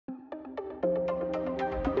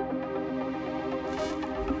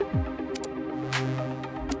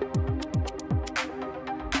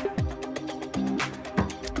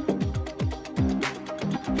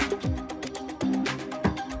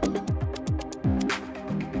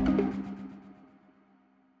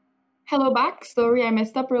Hello back. Sorry, I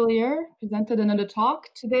messed up earlier, presented another talk.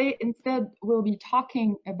 Today, instead, we'll be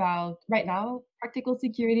talking about, right now, practical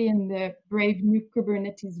security in the brave new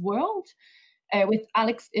Kubernetes world with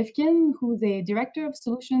Alex Ivkin, who's a director of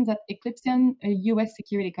solutions at Eclypsium, a US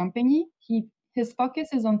security company. His focus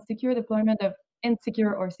is on secure deployment of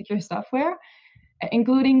insecure or secure software,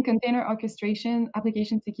 including container orchestration,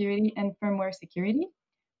 application security, and firmware security.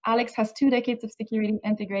 Alex has 2 decades of security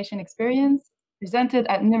integration experience, presented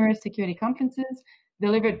at numerous security conferences,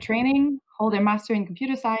 delivered training, hold a master in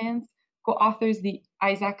computer science, co-authors the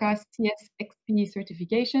ISACA CSXP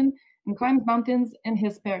certification, and climbs mountains in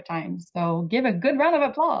his spare time. So give a good round of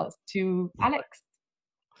applause to Alex.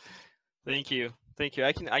 Thank you. Thank you.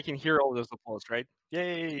 I can hear all those applause, right?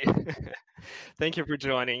 Yay! Thank you for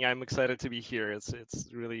joining. I'm excited to be here. It's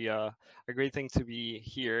really a great thing to be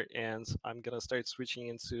here, and I'm gonna start switching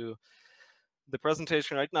into the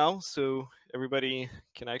presentation right now, so everybody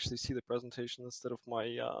can actually see the presentation instead of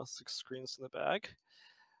my 6 screens in the back.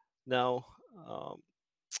 Now,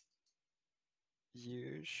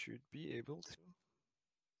 you should be able to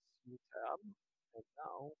see the tab, and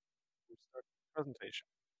now we start the presentation.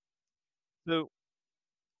 So,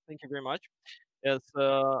 thank you very much. Yes,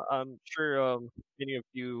 I'm sure many of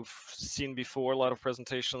you've seen before a lot of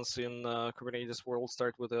presentations in Kubernetes world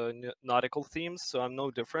start with a nautical themes, so I'm no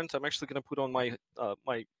different. I'm actually going to put on my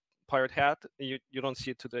my pirate hat. You don't see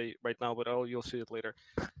it today right now, but you'll see it later.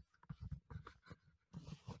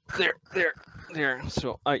 There.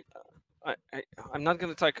 So I'm not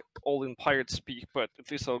going to talk all in pirate speak, but at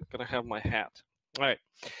least I'm going to have my hat. All right.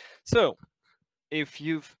 So if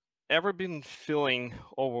you've ever been feeling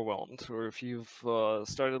overwhelmed, or if you've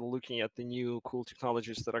started looking at the new cool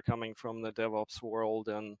technologies that are coming from the DevOps world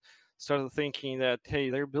and started thinking that, hey,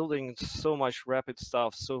 they're building so much rapid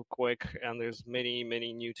stuff so quick, and there's many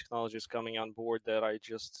new technologies coming on board that I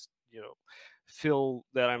just feel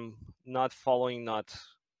that I'm not following, not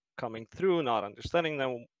coming through, not understanding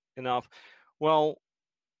them enough. Well,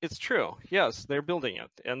 it's true. Yes, they're building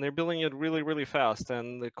it, and they're building it really fast.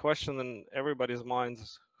 And the question in everybody's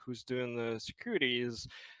minds who's doing the security is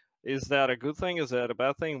that a good thing? Is that a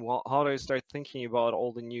bad thing? Well, how do I start thinking about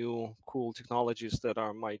all the new cool technologies that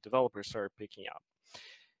my developers are picking up?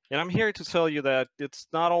 And I'm here to tell you that it's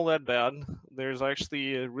not all that bad. There's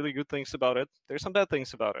actually really good things about it. There's some bad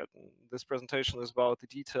things about it. This presentation is about the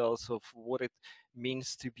details of what it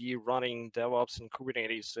means to be running DevOps in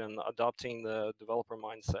Kubernetes and adopting the developer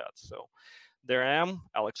mindset. So there I am,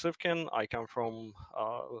 Alex Ivkin. I come from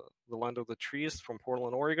the land of the trees, from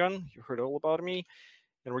Portland, Oregon. You heard all about me,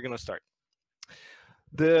 and we're going to start.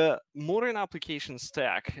 The modern application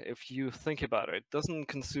stack, if you think about it, doesn't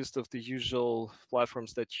consist of the usual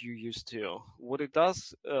platforms that you used to. What it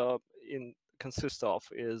does consist of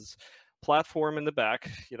is platform in the back,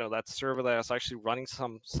 that server that is actually running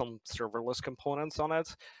some serverless components on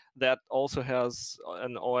it, that also has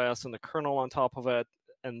an OS and the kernel on top of it,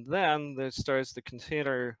 and then there starts the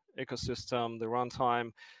container ecosystem, the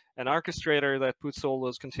runtime, an orchestrator that puts all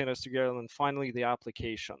those containers together, and finally the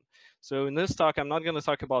application. So in this talk, I'm not going to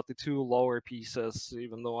talk about the 2 lower pieces,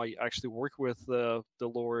 even though I actually work with the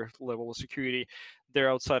lower level of security.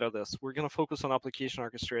 They're outside of this. We're going to focus on application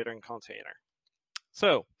orchestrator and container.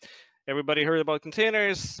 So everybody heard about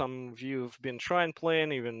containers. Some of you have been trying,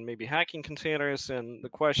 playing, even maybe hacking containers. And the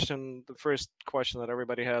first question that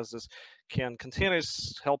everybody has is, can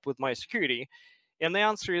containers help with my security? And the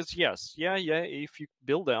answer is yes. Yeah, if you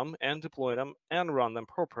build them and deploy them and run them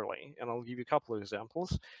properly. And I'll give you a couple of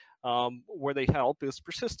examples. Where they help is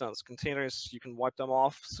persistence. Containers, you can wipe them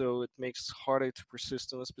off, so it makes it harder to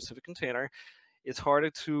persist in a specific container. It's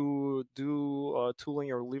harder to do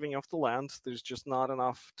tooling or living off the land. There's just not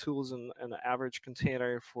enough tools in an average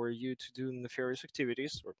container for you to do nefarious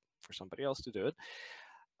activities, or for somebody else to do it.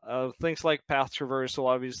 Things like path traversal,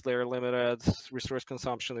 obviously, are limited. Resource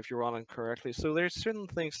consumption if you run it correctly. So there's certain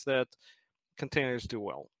things that containers do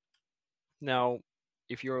well. Now,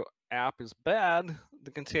 if your app is bad, the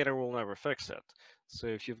container will never fix it. So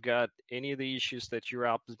if you've got any of the issues that your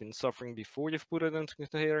app has been suffering before you've put it into a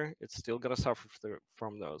container, it's still going to suffer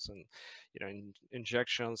from those. And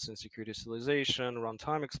injections, insecure serialization,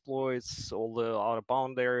 runtime exploits, all the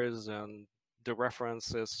out-of-bound errors, and the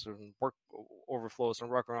references and work overflows and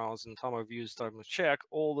workarounds and time of use, time of check,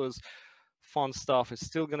 all those fun stuff is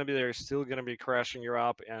still going to be there, still going to be crashing your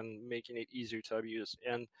app and making it easier to abuse.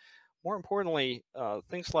 And more importantly,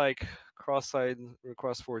 things like cross-site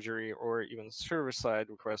request forgery or even server-side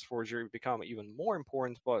request forgery become even more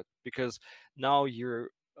important, but because now you're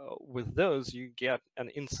with those, you get an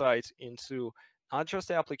insight into not just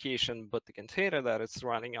the application, but the container that it's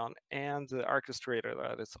running on and the orchestrator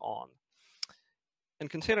that it's on. And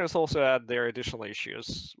containers also add their additional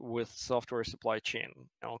issues with software supply chain.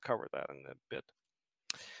 I'll cover that in a bit.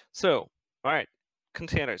 So, all right,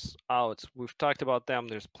 containers out. We've talked about them.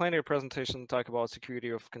 There's plenty of presentation to talk about security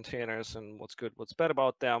of containers and what's good, what's bad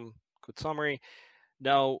about them. Good summary.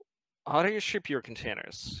 Now, how do you ship your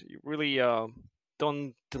containers? You really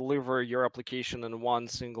don't deliver your application in one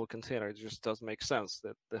single container. It just doesn't make sense.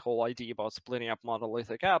 That the whole idea about splitting up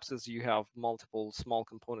monolithic apps is you have multiple small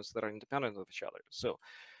components that are independent of each other. So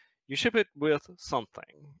you ship it with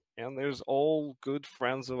something. And there's all good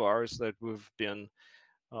friends of ours that we've been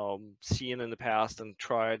seen in the past and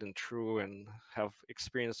tried and true and have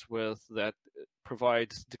experience with that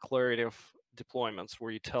provides declarative deployments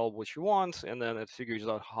where you tell what you want and then it figures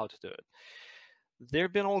out how to do it.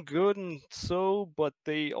 They've been all good and so, but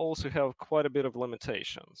they also have quite a bit of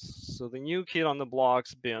limitations. So the new kid on the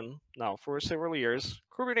block's been, now for several years,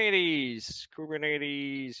 Kubernetes,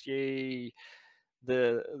 yay,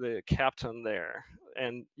 the captain there.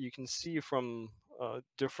 And you can see from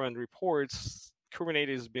different reports, Kubernetes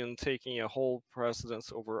has been taking a whole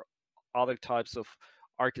precedence over other types of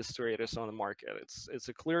orchestrators on the market. It's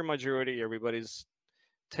a clear majority. Everybody's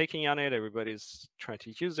taking on it. Everybody's trying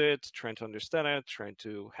to use it, trying to understand it, trying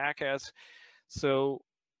to hack it. So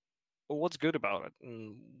what's good about it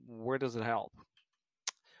and where does it help?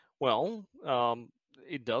 Well,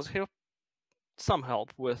 it does have some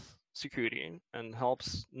help with security and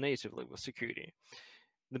helps natively with security.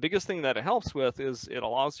 The biggest thing that it helps with is it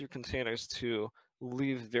allows your containers to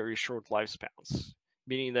live very short lifespans,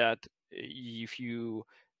 meaning that if you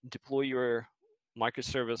deploy your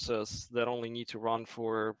microservices that only need to run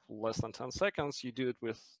for less than 10 seconds, you do it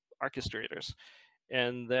with orchestrators.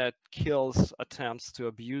 And that kills attempts to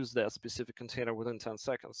abuse that specific container within 10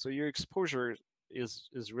 seconds. So your exposure is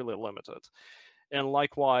really limited. And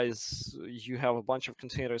likewise, you have a bunch of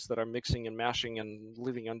containers that are mixing and mashing and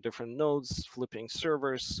living on different nodes, flipping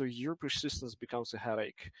servers. So your persistence becomes a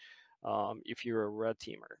headache if you're a red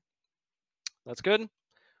teamer. That's good.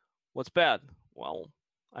 What's bad? Well,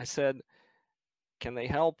 I said, can they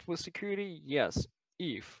help with security? Yes,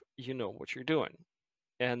 if you know what you're doing.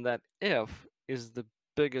 And that if is the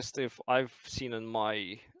biggest if I've seen in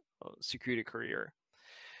my security career.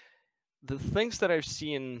 The things that I've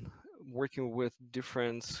seen working with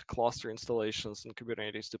different cluster installations and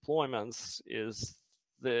Kubernetes deployments is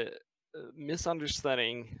the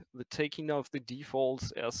misunderstanding, the taking of the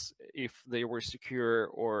defaults as if they were secure,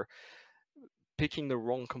 or picking the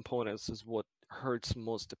wrong components is what hurts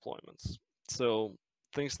most deployments. So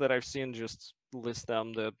things that I've seen, just list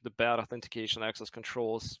them: the bad authentication, access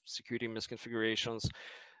controls, security misconfigurations.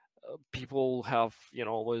 People have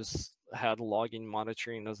always had login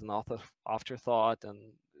monitoring as an afterthought, and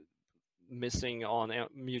missing on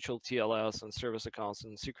mutual TLS and service accounts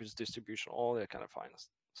and secrets distribution, all that kind of fine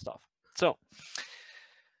stuff. So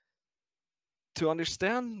to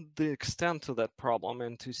understand the extent of that problem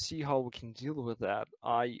and to see how we can deal with that,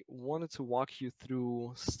 I wanted to walk you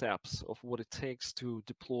through steps of what it takes to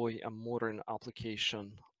deploy a modern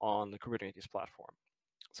application on the Kubernetes platform.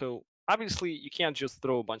 So obviously, you can't just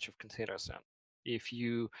throw a bunch of containers in. If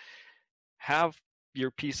you have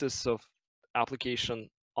your pieces of application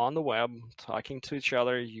on the web talking to each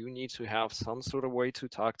other, you need to have some sort of way to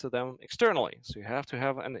talk to them externally. So you have to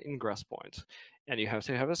have an ingress point, and you have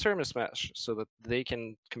to have a service mesh so that they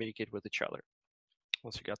can communicate with each other.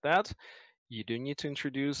 Once you got that, you do need to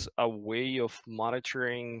introduce a way of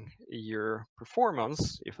monitoring your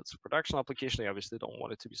performance. If it's a production application, you obviously don't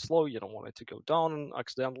want it to be slow. You don't want it to go down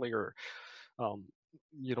accidentally, or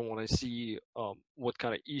you don't want to see what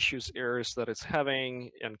kind of issues, errors that it's having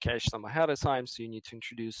and catch them ahead of time. So you need to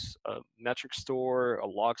introduce a metric store, a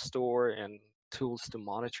log store, and tools to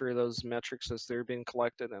monitor those metrics as they're being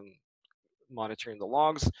collected and monitoring the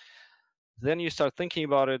logs. Then you start thinking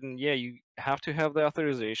about it, and yeah, you have to have the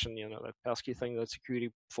authorization, that pesky thing that security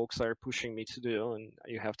folks are pushing me to do, and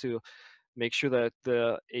you have to make sure that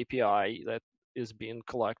the API that is being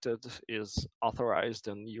collected is authorized,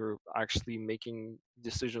 and you're actually making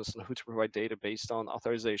decisions on who to provide data based on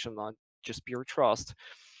authorization, not just pure trust.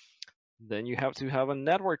 Then you have to have a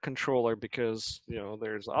network controller, because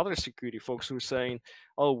there's other security folks who are saying,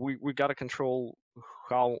 oh, we got to control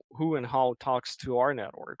who and how talks to our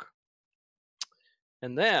network.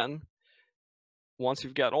 And then once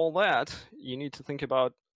you've got all that, you need to think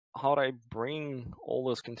about, how do I bring all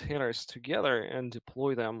those containers together and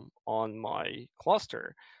deploy them on my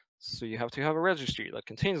cluster? So you have to have a registry that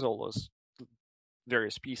contains all those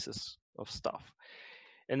various pieces of stuff.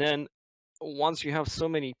 And then once you have so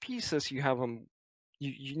many pieces, you have them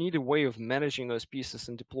you need a way of managing those pieces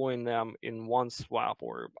and deploying them in one swap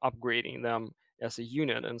or upgrading them as a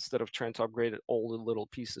unit instead of trying to upgrade all the little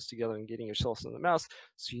pieces together and getting yourselves in the mess.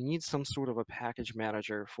 So you need some sort of a package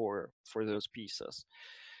manager for those pieces.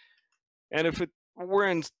 And if it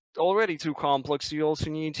weren't already too complex, you also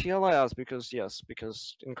need TLS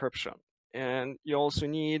because encryption. And you also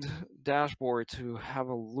need dashboard to have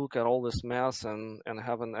a look at all this mess and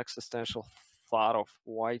have an existential thought of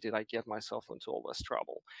why did I get myself into all this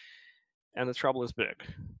trouble? And the trouble is big.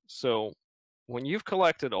 So when you've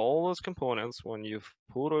collected all those components, when you've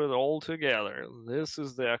put it all together, this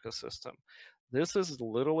is the ecosystem. This is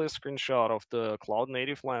literally a screenshot of the cloud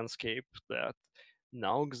native landscape that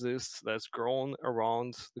now exists, that's grown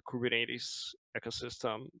around the Kubernetes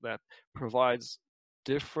ecosystem, that provides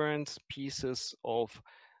different pieces of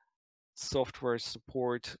software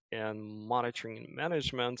support and monitoring and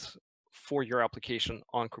management for your application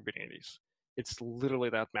on Kubernetes. It's literally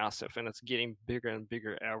that massive, and it's getting bigger and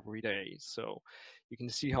bigger every day. So you can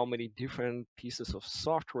see how many different pieces of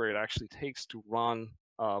software it actually takes to run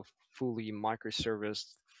a fully microservice,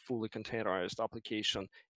 fully containerized application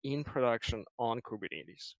in production on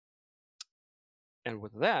Kubernetes. And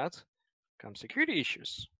with that comes security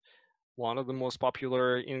issues. One of the most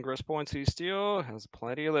popular ingress points, Istio, has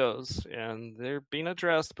plenty of those, and they're being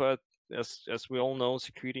addressed, but as we all know,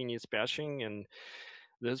 security needs patching, and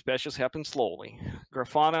those patches happen slowly.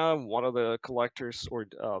 Grafana, one of the collectors or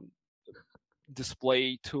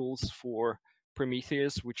display tools for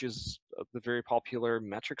Prometheus, which is the very popular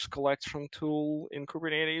metrics collection tool in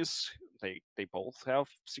Kubernetes, they both have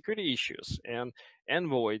security issues. And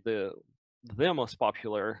Envoy, the most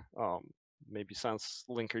popular, maybe since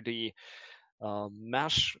Linkerd,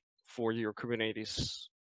 mesh for your Kubernetes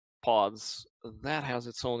pods, that has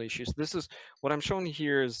its own issues. This is what I'm showing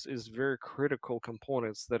here is very critical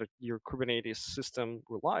components that your Kubernetes system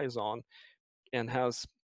relies on and has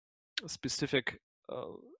a specific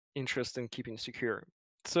interest in keeping secure.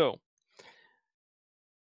 So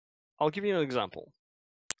I'll give you an example.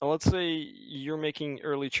 Let's say you're making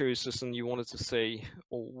early choices and you wanted to say,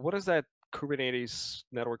 well, what is that Kubernetes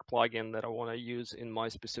network plugin that I want to use in my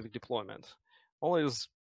specific deployment? Well, there's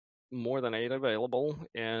more than 8 available,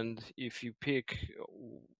 and if you pick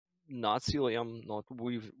not Cilium, not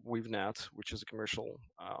WeaveNet, which is a commercial,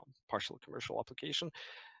 partially commercial application,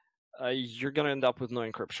 you're going to end up with no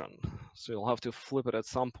encryption. So you'll have to flip it at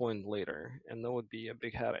some point later, and that would be a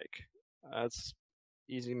big headache. That's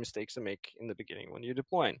easy mistakes to make in the beginning when you're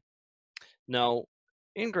deploying. Now,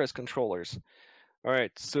 ingress controllers. All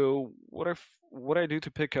right, so what I do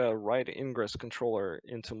to pick a right ingress controller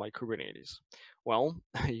into my Kubernetes? Well,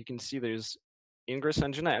 you can see there's ingress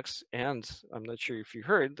nginx, and I'm not sure if you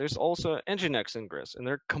heard, there's also nginx ingress, and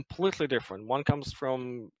they're completely different. One comes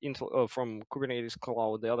from from Kubernetes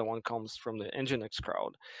Cloud, the other one comes from the nginx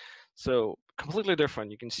crowd. So completely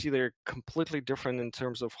different. You can see they're completely different in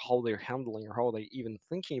terms of how they're handling or how they're even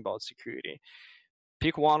thinking about security.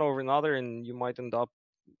 Pick one over another, and you might end up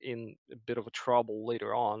in a bit of a trouble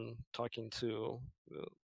later on talking to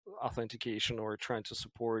authentication or trying to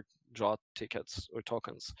support JWT tickets or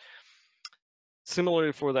tokens.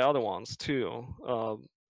 Similarly for the other ones too.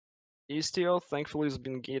 Istio thankfully has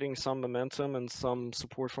been getting some momentum and some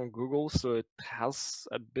support from Google, so it has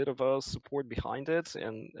a bit of a support behind it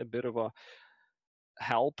and a bit of a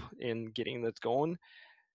help in getting that going,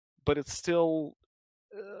 but it's still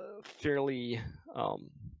fairly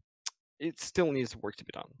it still needs work to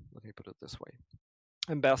be done. Let me put it this way.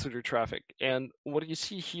 Ambassador traffic. And what you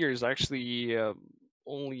see here is actually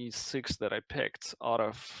only 6 that I picked out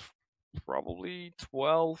of probably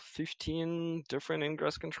 12, 15 different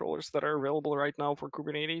ingress controllers that are available right now for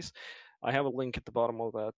Kubernetes. I have a link at the bottom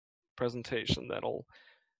of that presentation that'll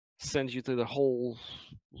send you to the whole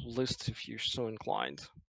list if you're so inclined.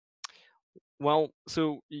 Well,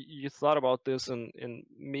 so you thought about this, and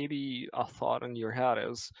maybe a thought in your head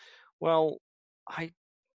is, well,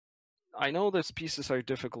 I know those pieces are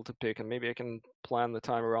difficult to pick, and maybe I can plan the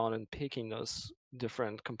time around and picking those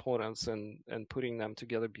different components and putting them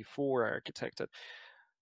together before I architect it.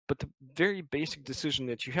 But the very basic decision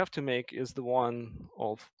that you have to make is the one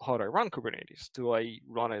of how do I run Kubernetes? Do I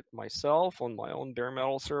run it myself on my own bare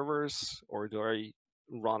metal servers, or do I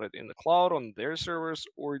run it in the cloud on their servers,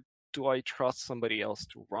 or do I trust somebody else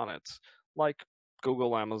to run it? Like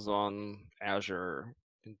Google, Amazon, Azure,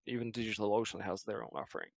 and even DigitalOcean has their own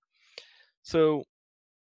offering. So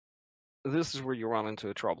this is where you run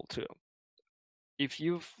into trouble too. If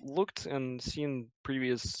you've looked and seen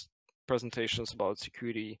previous presentations about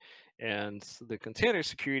security and the container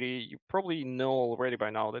security, you probably know already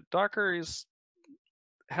by now that Docker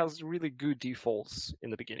has really good defaults in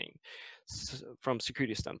the beginning from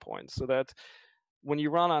security standpoint, so that when you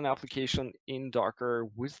run an application in Docker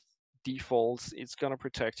with defaults, it's going to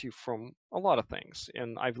protect you from a lot of things.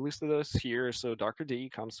 And I've listed those here. So Docker D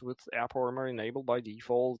comes with App Armor enabled by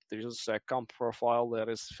default. There's a seccomp profile that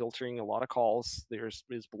is filtering a lot of calls.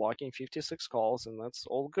 Is blocking 56 calls, and that's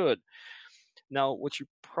all good. Now, what you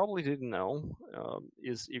probably didn't know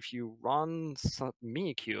is if you run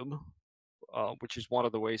Minikube, which is one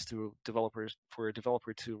of the ways for a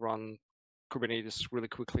developer to run Kubernetes really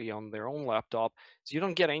quickly on their own laptop, so you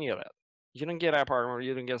don't get any of that. You don't get App Armor,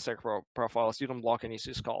 you don't get sec profiles, you don't block any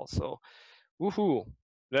syscalls. So, woohoo!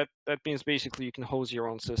 That means basically you can hose your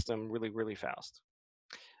own system really, really fast.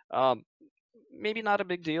 Maybe not a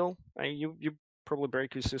big deal. I mean, you probably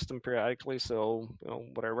break your system periodically, so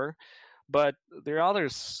whatever. But there are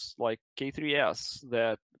others like K3s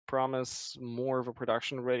that promise more of a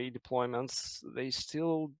production-ready deployments. They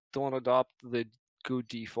still don't adopt the good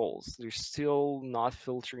defaults. They're still not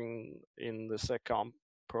filtering in the seccomp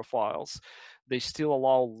profiles. They still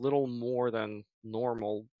allow little more than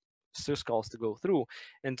normal syscalls to go through.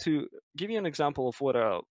 And to give you an example of what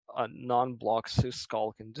a non-block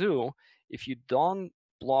syscall can do, if you don't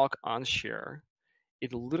block onshare,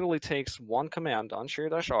 it literally takes one command,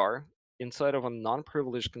 onshare-r, inside of a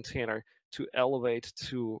non-privileged container to elevate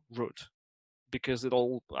to root, because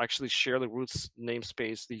it'll actually share the root's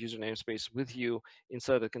namespace, the user namespace, with you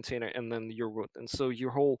inside the container, and then your root. And so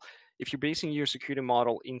if you're basing your security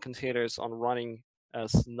model in containers on running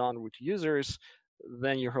as non-root users,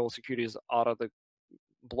 then your whole security is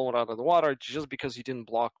blown out of the water just because you didn't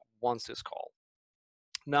block one syscall.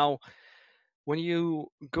 Now, when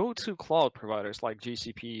you go to cloud providers like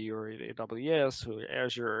GCP or AWS or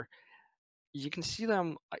Azure, you can see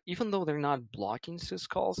them, even though they're not blocking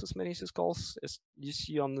syscalls, as many syscalls as you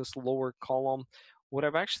see on this lower column. What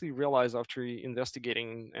I've actually realized after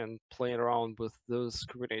investigating and playing around with those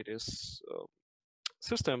Kubernetes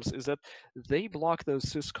systems is that they block those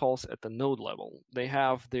syscalls at the node level. They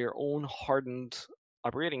have their own hardened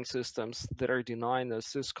operating systems that are denying those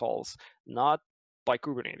syscalls, not by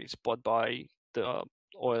Kubernetes, but by the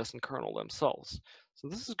OS and kernel themselves. So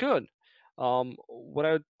this is good. What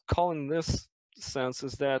I would call in this sense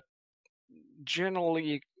is that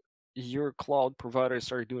generally your cloud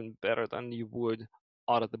providers are doing better than you would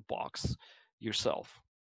out of the box yourself.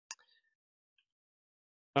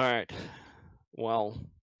 All right. Well,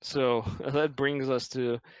 so that brings us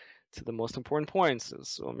to the most important points.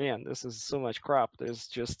 So man, this is so much crap. There's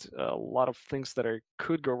just a lot of things that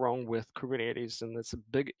could go wrong with Kubernetes, and it's a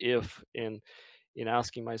big if in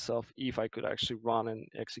asking myself if I could actually run and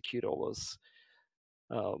execute all those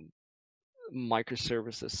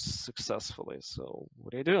microservices successfully. So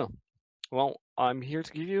what do I do? Well, I'm here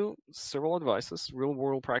to give you several advices,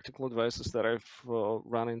 real-world practical advices that I've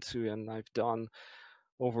run into and I've done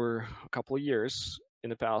over a couple of years in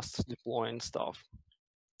the past deploying stuff.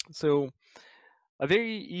 So a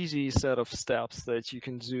very easy set of steps that you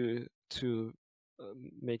can do to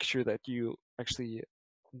make sure that you actually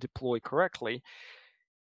deploy correctly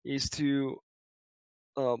is to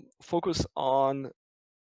focus on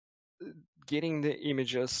getting the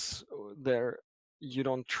images that you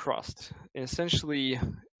don't trust. Essentially,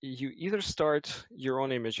 you either start your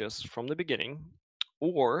own images from the beginning,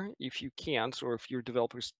 or if you can't, or if your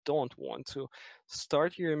developers don't want to,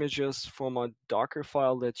 start your images from a Docker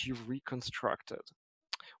file that you've reconstructed.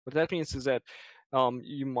 What that means is that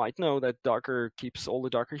you might know that Docker keeps all the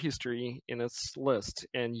Docker history in its list,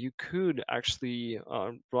 and you could actually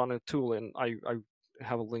run a tool, and I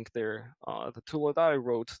have a link there, the tool that I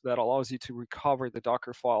wrote that allows you to recover the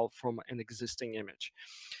Docker file from an existing image.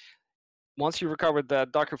 Once you recovered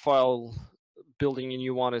that Docker file, building a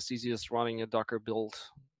new one is easy as running a docker build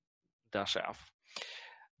 -f.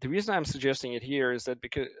 The reason I'm suggesting it here is that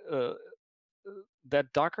because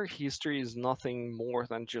that Docker history is nothing more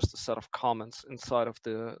than just a set of comments inside of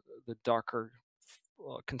the Docker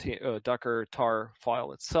Docker tar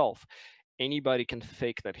file itself. Anybody can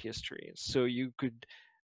fake that history. So you could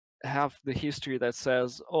have the history that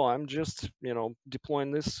says, oh, I'm just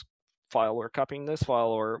deploying this file or copying this file,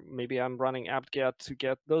 or maybe I'm running apt-get to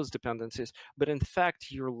get those dependencies. But in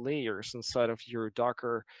fact, your layers inside of your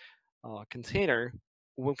Docker container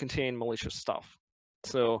will contain malicious stuff.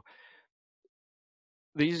 So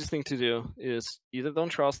the easiest thing to do is either don't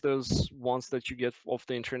trust those ones that you get off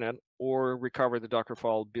the internet, or recover the Docker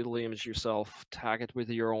file, build the image yourself, tag it with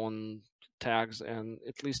your own tags, and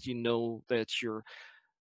at least you know that your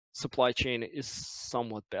supply chain is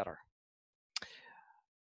somewhat better.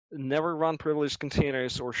 never run privileged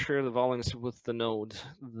containers or share the volumes with the node.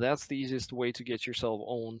 That's the easiest way to get yourself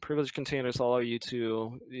own. Privileged containers allow you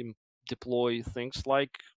to deploy things like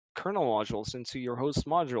kernel modules into your host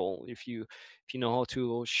module if you know how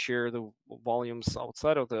to share the volumes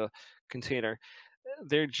outside of the container.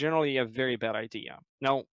 They're generally a very bad idea.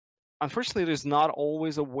 Now, unfortunately, there's not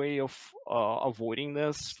always a way of avoiding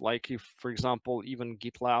this. Like if, for example, even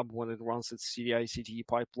GitLab, when it runs its CI/CD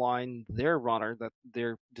pipeline, their runner that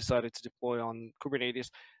they're decided to deploy on Kubernetes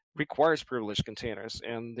requires privileged containers,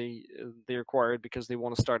 and they require it because they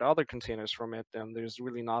want to start other containers from it. And there's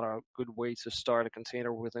really not a good way to start a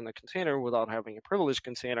container within a container without having a privileged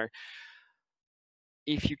container.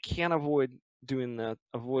 If you can avoid doing that,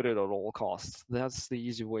 avoid it at all costs. That's the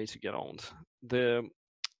easy way to get owned. The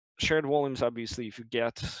shared volumes, obviously, if you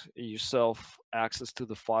get yourself access to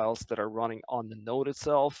the files that are running on the node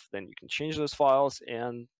itself, then you can change those files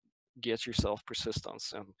and get yourself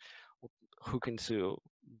persistence and hook into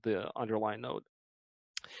the underlying node.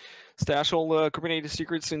 Stash all the Kubernetes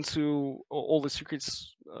secrets into all the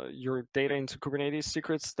secrets, your data into Kubernetes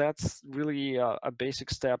secrets. That's really a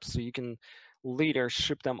basic step, so you can later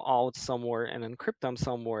ship them out somewhere and encrypt them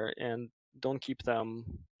somewhere, and don't keep them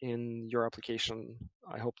in your application.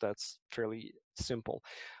 I hope that's fairly simple.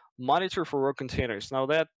 Monitor for rogue containers. Now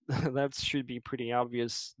that that should be pretty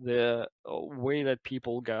obvious. The way that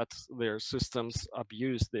people got their systems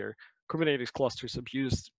abused, their Kubernetes clusters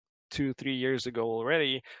abused 2-3 years ago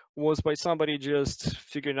already, was by somebody just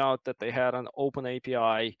figuring out that they had an open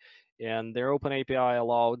API, and their open API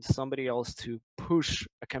allowed somebody else to push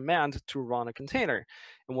a command to run a container.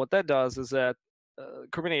 And what that does is that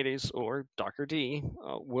Kubernetes or Docker-D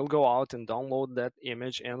will go out and download that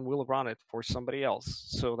image and will run it for somebody else.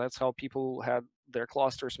 So that's how people had their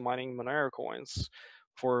clusters mining Monero coins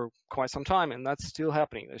for quite some time, and that's still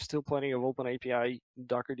happening. There's still plenty of open API,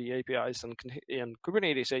 Docker-D APIs, and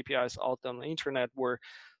Kubernetes APIs out on the internet where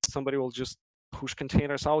somebody will just push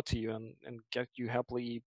containers out to you and get you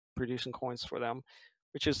happily producing coins for them,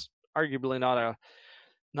 which is arguably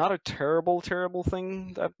not a terrible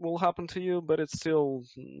thing that will happen to you, but it's still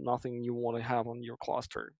nothing you want to have on your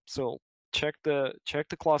cluster. So check the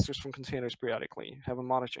clusters from containers periodically. Have a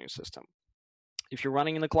monitoring system. If you're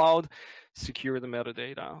running in the cloud, secure the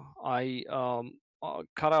metadata. I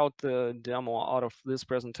cut out the demo out of this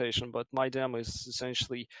presentation, but my demo is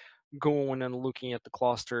essentially going and looking at the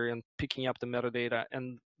cluster and picking up the metadata.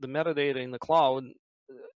 And the metadata in the cloud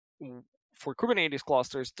for Kubernetes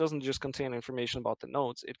clusters doesn't just contain information about the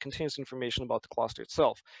nodes, it contains information about the cluster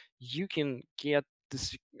itself. You can get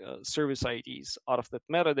the service IDs out of that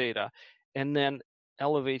metadata and then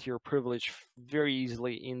elevate your privilege very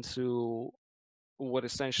easily into what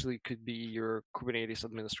essentially could be your Kubernetes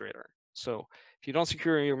administrator. So if you don't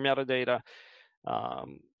secure your metadata,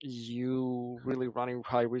 you really running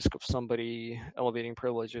high risk of somebody elevating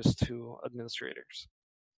privileges to administrators.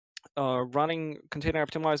 Running container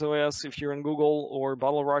optimized OS if you're in Google, or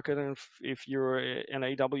BottleRocket if you're in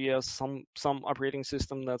AWS, some operating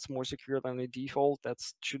system that's more secure than the default, that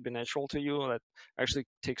should be natural to you. That actually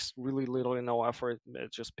takes really little or no effort,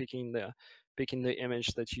 just picking the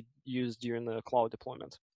image that you use during the cloud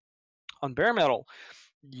deployment. On bare metal,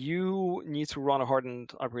 you need to run a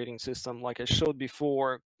hardened operating system. Like I showed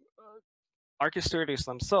before, orchestrators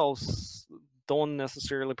themselves don't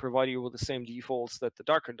necessarily provide you with the same defaults that the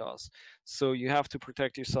Docker does. So you have to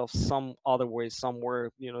protect yourself some other way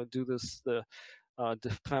somewhere, do this the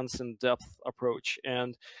defense in depth approach.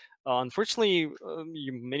 And unfortunately,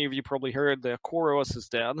 many of you probably heard the CoreOS is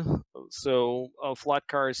dead. So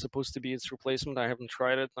Flatcar is supposed to be its replacement. I haven't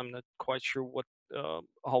tried it. I'm not quite sure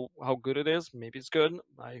how good it is. Maybe it's good.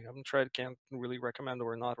 I haven't tried. Can't really recommend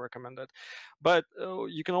or not recommend it. But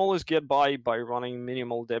you can always get by running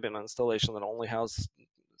minimal Debian installation that only has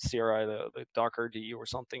CRI, the Docker-D or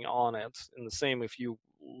something on it. And the same if you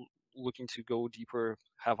looking to go deeper,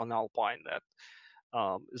 have an Alpine that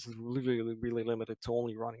is really limited to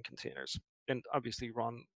only running containers. And obviously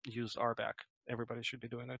use RBAC. Everybody should be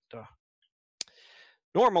doing it.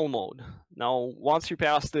 Normal mode. Now, once you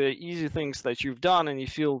pass the easy things that you've done and you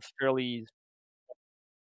feel fairly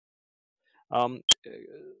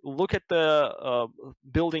look at the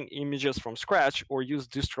building images from scratch, or use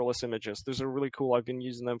distroless images. Those are really cool. I've been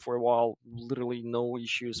using them for a while. Literally no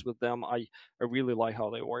issues with them. I really like how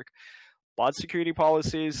they work. Pod security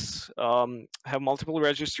policies, have multiple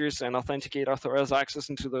registries and authenticate authorized access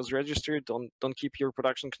into those registries. Don't keep your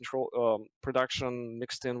production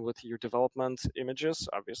mixed in with your development images,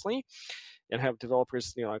 obviously, and have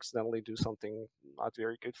developers accidentally do something not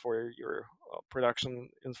very good for your production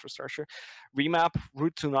infrastructure. Remap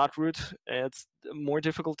root to not root. It's more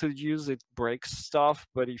difficult to use. It breaks stuff,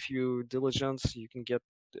 but if you diligence, you can get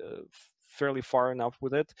fairly far enough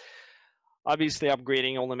with it. Obviously,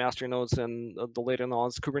 upgrading all the master nodes and the later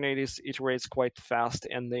nodes. Kubernetes iterates quite fast,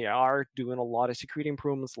 and they are doing a lot of security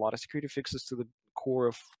improvements, a lot of security fixes to the core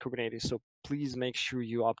of Kubernetes. So please make sure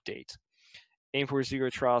you update. Aim for zero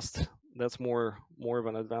trust. That's more of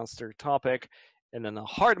an advanced topic. And then the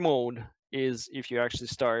hard mode is if you actually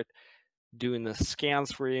start doing the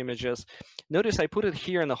scans for images. Notice I put it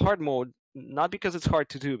here in the hard mode, not because it's hard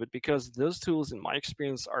to do, but because those tools, in my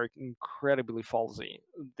experience, are incredibly faulty.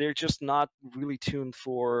 They're just not really tuned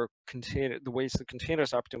for the ways the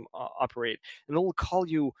containers operate. And it'll call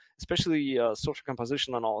you, especially software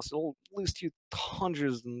composition analysis, it'll list you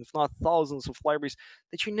hundreds, and if not thousands, of libraries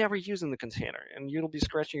that you never use in the container. And you'll be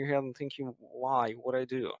scratching your head and thinking, why? What I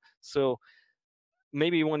do? So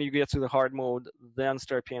maybe when you get to the hard mode, then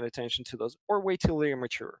start paying attention to those, or wait till they're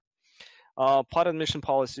mature. Pod admission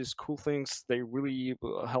policies, cool things. They really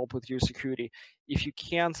help with your security. If you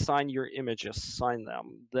can sign your images, sign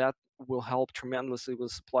them. That will help tremendously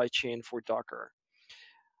with supply chain for Docker.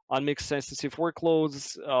 On mixed sensitive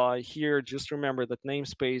workloads, here, just remember that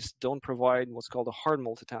namespace don't provide what's called a hard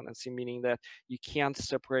multi-tenancy, meaning that you can't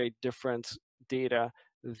separate different data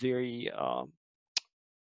very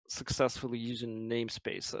successfully using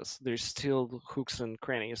namespaces. There's still hooks and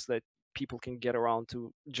crannies that people can get around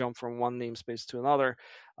to jump from one namespace to another.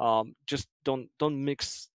 Just don't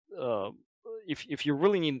mix. If you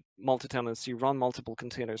really need multi-tenancy, run multiple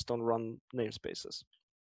containers. Don't run namespaces.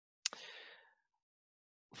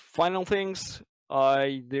 Final things.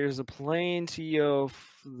 There's a plenty of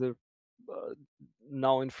the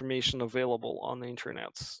now information available on the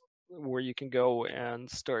internet where you can go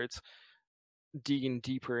and start digging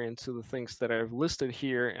deeper into the things that I've listed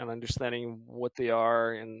here and understanding what they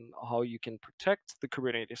are and how you can protect the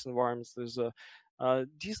Kubernetes environments. There's a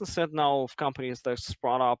decent set now of companies that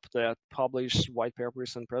sprung up that publish white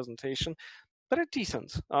papers and presentation that are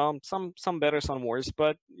decent. Some better, some worse,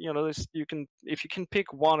 but if you can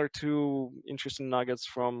pick one or two interesting nuggets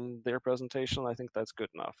from their presentation, I think that's good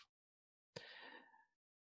enough.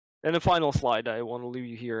 And the final slide I want to leave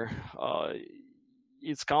you here.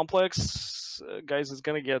 It's complex, guys. It's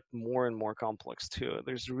going to get more and more complex too.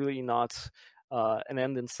 There's really not an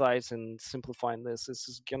end in sight in simplifying this. This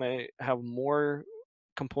is going to have more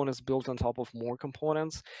components built on top of more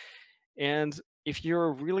components. And if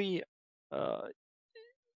you're really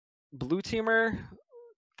blue teamer,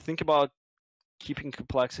 think about keeping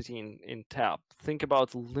complexity in tap. Think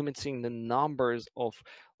about limiting the numbers of,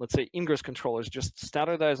 let's say, ingress controllers. Just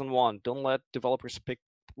standardize on one. Don't let developers pick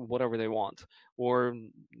whatever they want. Or,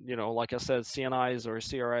 like I said, CNIs or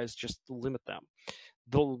CRIs, just limit them.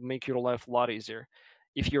 They'll make your life a lot easier.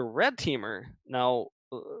 If you're a red teamer, now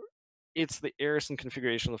it's the errors in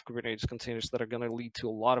configuration of Kubernetes containers that are going to lead to a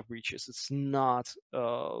lot of breaches. It's not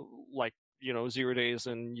like 0 days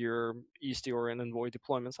in your Easty or in Envoy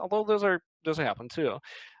deployments, although those happen too.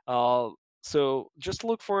 So just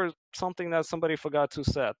look for something that somebody forgot to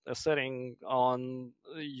set, a setting on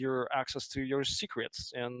your access to your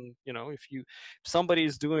secrets. And if somebody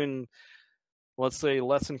is doing, let's say,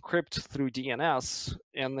 let's encrypt through DNS,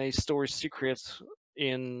 and they store secrets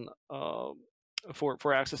in for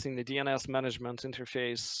accessing the DNS management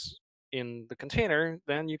interface in the container,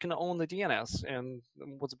 then you can own the DNS. And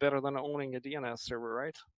what's better than owning a DNS server,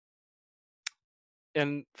 right?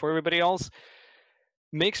 And for everybody else,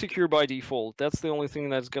 make secure by default. That's the only thing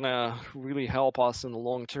that's gonna really help us in the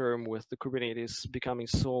long term with the Kubernetes becoming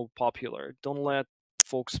so popular. Don't let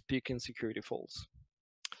folks pick insecure defaults.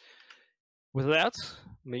 With that,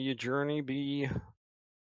 may your journey be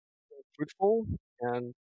fruitful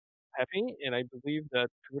and happy. And I believe that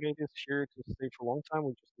Kubernetes is here to stay for a long time.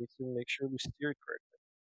 We just need to make sure we steer it correctly.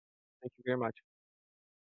 Thank you very much.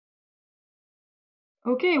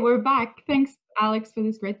 Okay, we're back. Thanks, Alex, for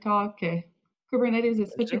this great talk. Kubernetes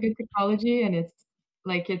is such a good technology, and it's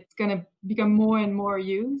going to become more and more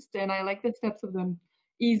used. And I like the steps of them: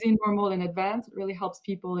 easy, normal, and advanced. It really helps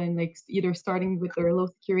people in either starting with their low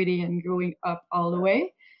security and going up all the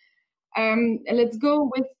way. Let's go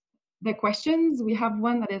with the questions. We have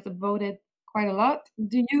one that is voted quite a lot.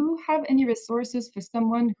 Do you have any resources for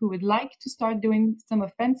someone who would like to start doing some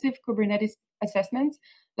offensive Kubernetes assessments,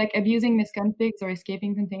 like abusing misconfigs or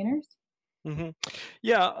escaping containers? Mm-hmm.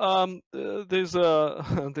 Yeah, there's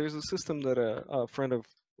a there's a system that a friend of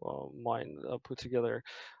mine put together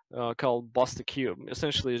called Busta Cube.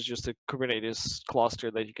 Essentially, it's just a Kubernetes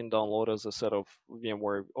cluster that you can download as a set of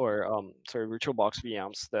VMware or sorry VirtualBox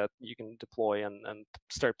VMs that you can deploy and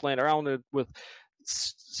start playing around it with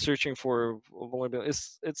searching for vulnerability.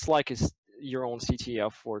 It's like your own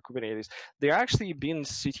CTF for Kubernetes. There are actually been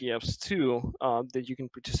CTFs too that you can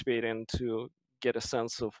participate in to get a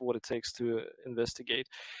sense of what it takes to investigate.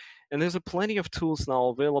 And there's a plenty of tools now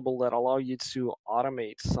available that allow you to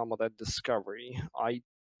automate some of that discovery. I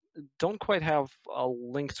don't quite have a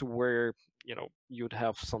link to where you'd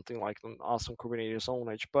have something like an awesome Kubernetes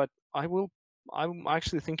ownage, but I'm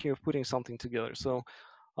actually thinking of putting something together. So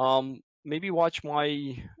maybe watch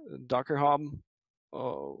my Docker Hub,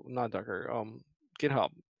 not Docker, GitHub,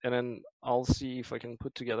 and then I'll see if I can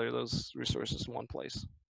put together those resources in one place.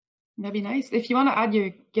 That'd be nice. If you want to add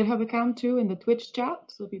your GitHub account too in the Twitch chat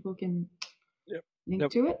so people can link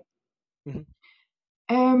to it.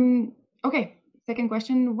 Mm-hmm. Okay, second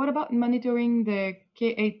question. What about monitoring the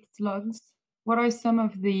K8 logs? What are some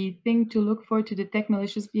of the things to look for to detect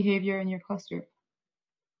malicious behavior in your cluster?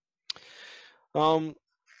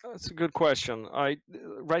 That's a good question.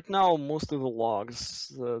 Right now most of the logs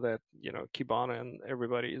that Kibana and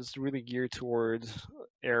everybody is really geared towards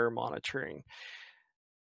error monitoring.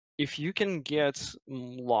 If you can get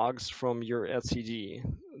logs from your etcd,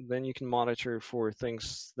 then you can monitor for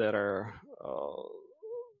things that are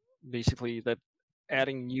basically that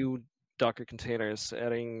adding new Docker containers,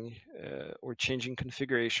 adding or changing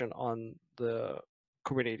configuration on the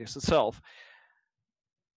Kubernetes itself.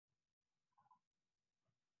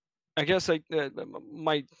 I guess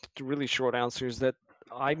my really short answer is that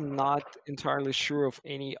I'm not entirely sure of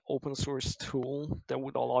any open source tool that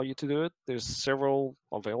would allow you to do it. There's several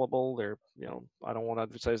available. I don't want to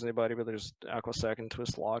advertise anybody, but there's Eclypsium and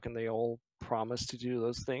Twistlock, and they all promise to do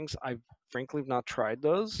those things. I frankly have not tried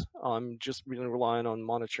those. I'm just really relying on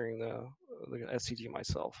monitoring the etcd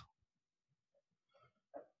myself.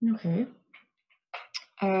 Okay.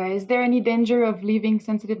 Is there any danger of leaving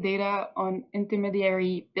sensitive data on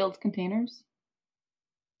intermediary built containers?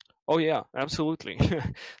 Oh yeah, absolutely.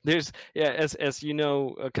 There's as you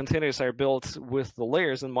know, containers are built with the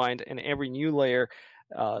layers in mind, and every new layer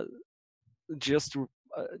just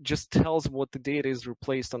tells what the data is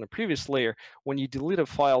replaced on the previous layer. When you delete a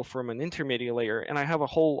file from an intermediate layer, and I have a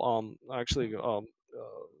whole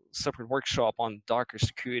separate workshop on Docker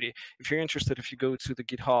security. If you're interested, if you go to the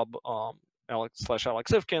GitHub /Alex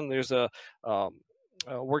Ivkin, there's a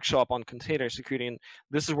workshop on container security, and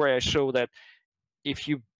this is where I show that if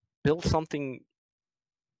you build something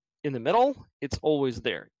in the middle, it's always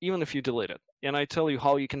there, even if you delete it. And I tell you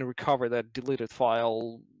how you can recover that deleted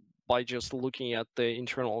file by just looking at the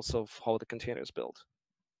internals of how the container is built.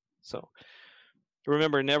 So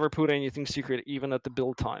remember, never put anything secret, even at the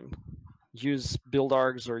build time. Use build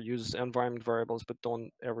args or use environment variables, but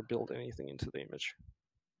don't ever build anything into the image.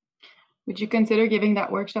 Would you consider giving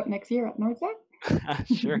that workshop next year at NorthSec?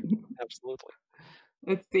 Sure, absolutely.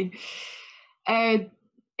 Let's see.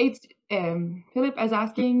 Philip is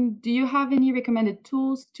asking, do you have any recommended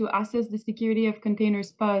tools to assess the security of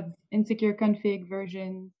containers pods, insecure config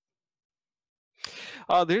versions?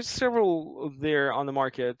 There's several there on the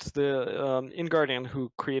market. The InGuardian,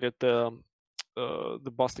 who created the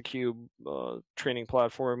Busta Cube training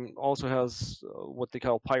platform, also has what they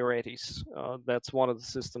call Pyretes. That's one of the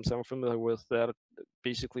systems I'm familiar with that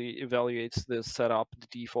basically evaluates the setup, the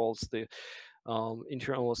defaults, the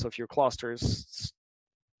internals of your clusters.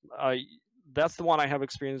 That's the one I have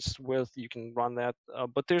experience with. You can run that,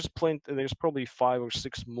 but there's probably 5 or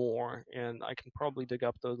 6 more, and I can probably dig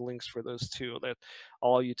up those links for those two that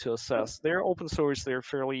allow you to assess. They're open source. They're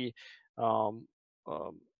fairly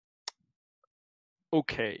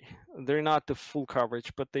okay. They're not the full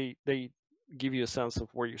coverage, but they give you a sense of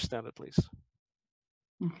where you stand at least.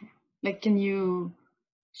 Okay. Like, can you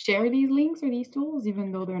share these links or these tools,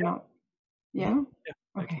 even though they're not? Yeah. Yeah,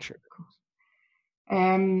 okay. I can share. Cool.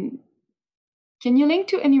 Can you link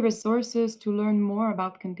to any resources to learn more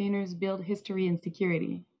about containers build history and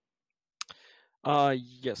security?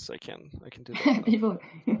 Yes, I can. I can do that. People.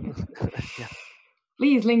 Yeah.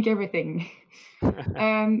 Please link everything.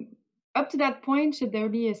 Up to that point, should there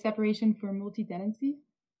be a separation for multi-tenancy?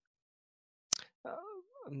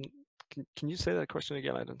 Can you say that question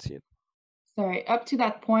again? I don't see it. Sorry, up to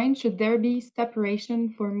that point, should there be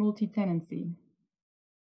separation for multi-tenancy?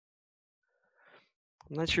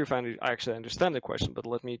 I'm not sure if I actually understand the question, but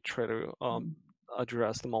let me try to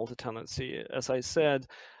address the multi-tenancy. As I said,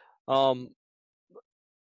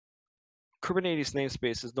 Kubernetes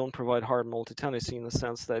namespaces don't provide hard multi-tenancy in the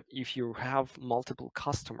sense that if you have multiple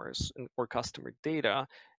customers or customer data,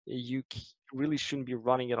 you really shouldn't be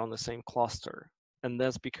running it on the same cluster. And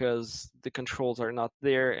that's because the controls are not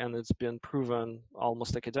there, and it's been proven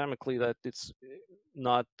almost academically that it's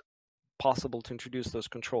not possible to introduce those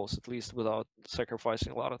controls, at least without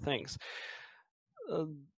sacrificing a lot of things.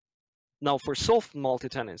 Now, for soft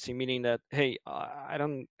multi-tenancy, meaning that, hey, I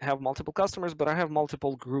don't have multiple customers, but I have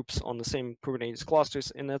multiple groups on the same Kubernetes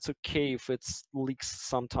clusters, and that's okay if it leaks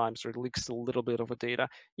sometimes or leaks a little bit of the data.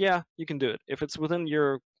 Yeah, you can do it. If it's within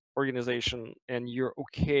your organization and you're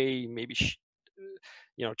okay, maybe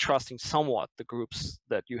trusting somewhat the groups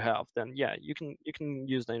that you have, then yeah, you can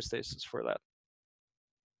use namespaces for that.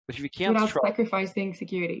 But if you can't without trust, sacrificing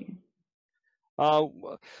security.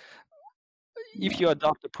 If you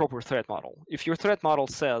adopt a proper threat model, if your threat model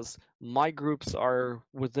says my groups are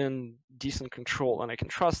within decent control and I can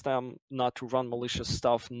trust them not to run malicious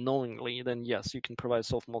stuff knowingly, then yes, you can provide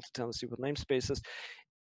soft multi-tenancy with namespaces.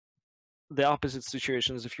 The opposite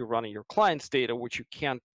situation is if you're running your client's data, which you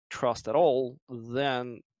can't trust at all,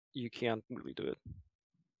 then you can't really do it.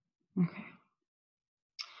 Okay.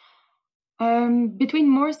 Between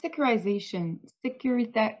more securitization,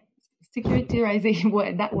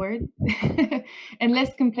 what that word, and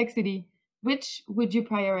less complexity, which would you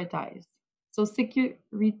prioritize? So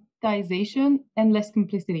securitization and less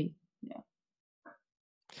complexity. Yeah.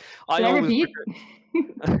 Should I repeat?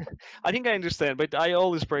 I think I understand, but I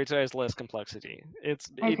always prioritize less complexity. It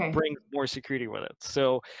brings more security with it.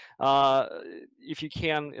 So if you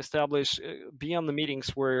can establish, be on the meetings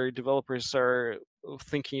where developers are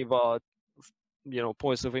thinking about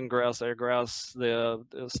points of ingress, egress, the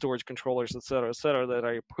storage controllers, et cetera, that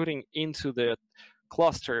are putting into the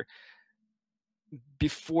cluster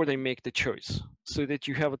before they make the choice, so that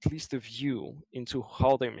you have at least a view into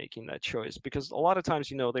how they're making that choice. Because a lot of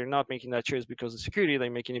times, they're not making that choice because of security, they're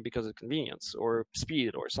making it because of convenience or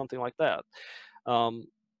speed or something like that. And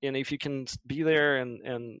if you can be there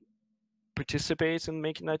and participate in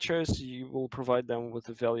making that choice, you will provide them with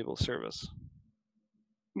a valuable service.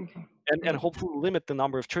 Okay. And hopefully limit the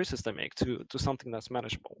number of choices they make to something that's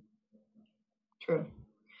manageable. True.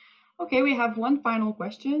 Okay, we have one final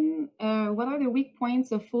question. What are the weak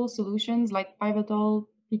points of full solutions like Pivotal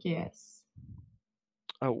PKS?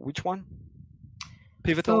 Oh, which one?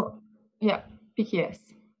 Pivotal? So, yeah, PKS.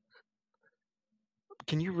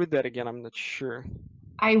 Can you read that again? I'm not sure.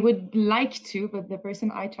 I would like to, but the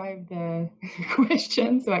person I typed the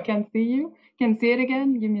question, so I can't see you. Can see it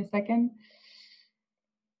again? Give me a second.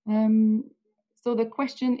 So the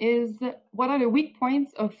question is, what are the weak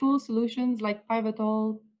points of full solutions like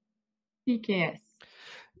Pivotal PKS?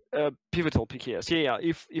 Pivotal PKS. Yeah.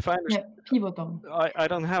 If I understand, Pivotal. I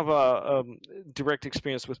don't have a direct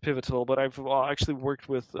experience with Pivotal, but I've actually worked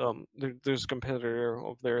with. There's a competitor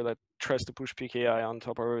over there that tries to push PKI on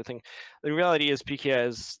top of everything. The reality is PKI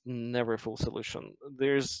is never a full solution.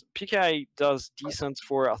 PKI does decent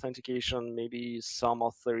for authentication, maybe some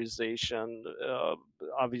authorization.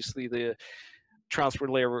 Obviously the transfer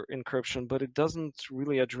layer encryption, but it doesn't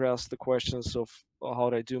really address the questions of how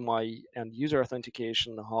do I do my end user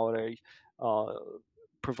authentication, how do I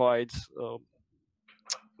provide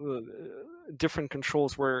different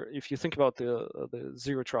controls. Where if you think about the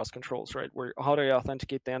zero trust controls, right, where how do I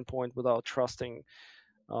authenticate the endpoint without trusting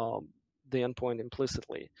the endpoint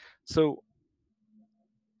implicitly? So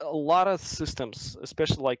a lot of systems,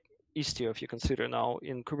 especially like Istio, if you consider now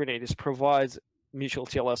in Kubernetes, provides mutual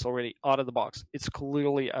TLS already out of the box. It's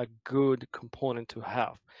clearly a good component to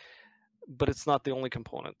have, but it's not the only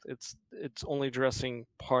component. It's only addressing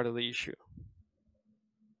part of the issue.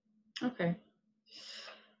 Okay.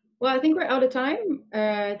 Well, I think we're out of time.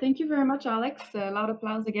 Thank you very much, Alex. Loud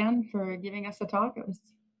applause again for giving us a talk. It was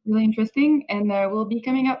really interesting. And we'll be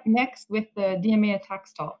coming up next with the DMA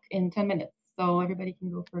attacks talk in 10 minutes. So everybody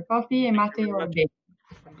can go for a coffee, a mate, or a bake.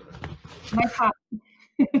 Nice hat.